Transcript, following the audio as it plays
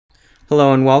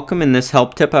Hello and welcome. In this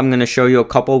help tip, I'm going to show you a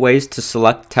couple ways to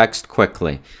select text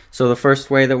quickly. So the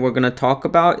first way that we're going to talk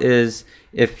about is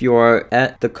if you're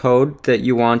at the code that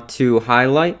you want to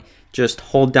highlight, just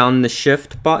hold down the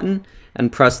Shift button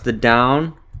and press the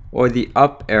down or the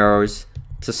up arrows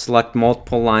to select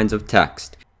multiple lines of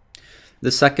text.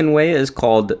 The second way is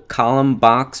called column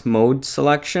box mode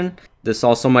selection. This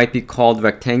also might be called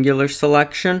rectangular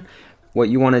selection. What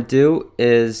you want to do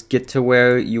is get to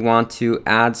where you want to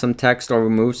add some text or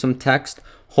remove some text,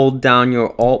 hold down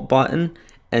your Alt button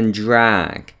and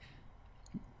drag.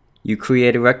 You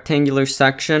create a rectangular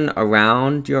section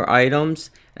around your items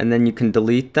and then you can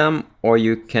delete them or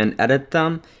you can edit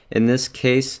them. In this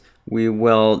case, we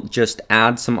will just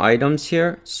add some items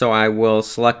here. So I will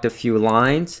select a few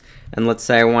lines and let's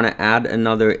say I want to add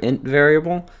another int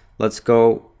variable. Let's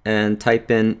go and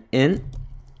type in int.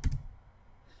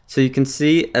 So you can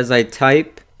see as I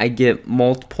type, I get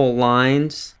multiple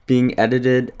lines being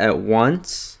edited at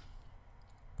once.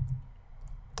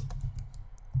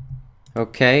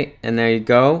 Okay, and there you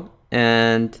go.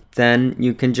 And then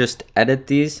you can just edit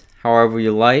these however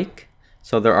you like.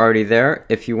 So they're already there.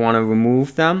 If you want to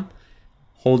remove them,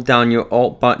 hold down your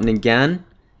Alt button again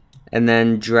and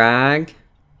then drag.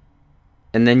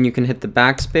 And then you can hit the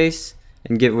backspace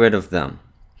and get rid of them.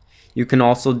 You can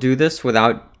also do this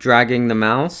without dragging the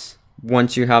mouse.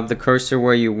 Once you have the cursor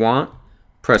where you want,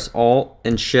 press Alt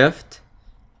and Shift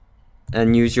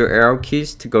and use your arrow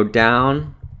keys to go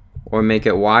down or make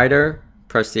it wider.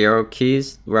 Press the arrow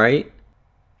keys right.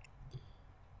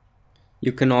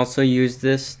 You can also use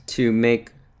this to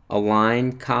make a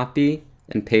line copy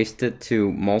and paste it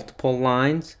to multiple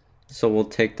lines. So we'll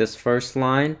take this first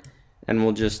line and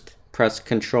we'll just press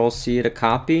Ctrl C to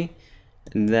copy.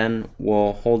 And then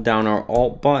we'll hold down our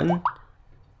Alt button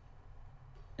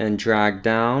and drag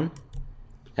down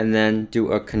and then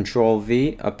do a Ctrl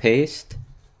V, a paste.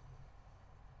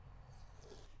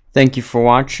 Thank you for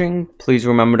watching. Please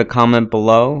remember to comment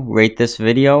below, rate this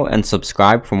video, and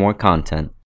subscribe for more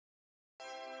content.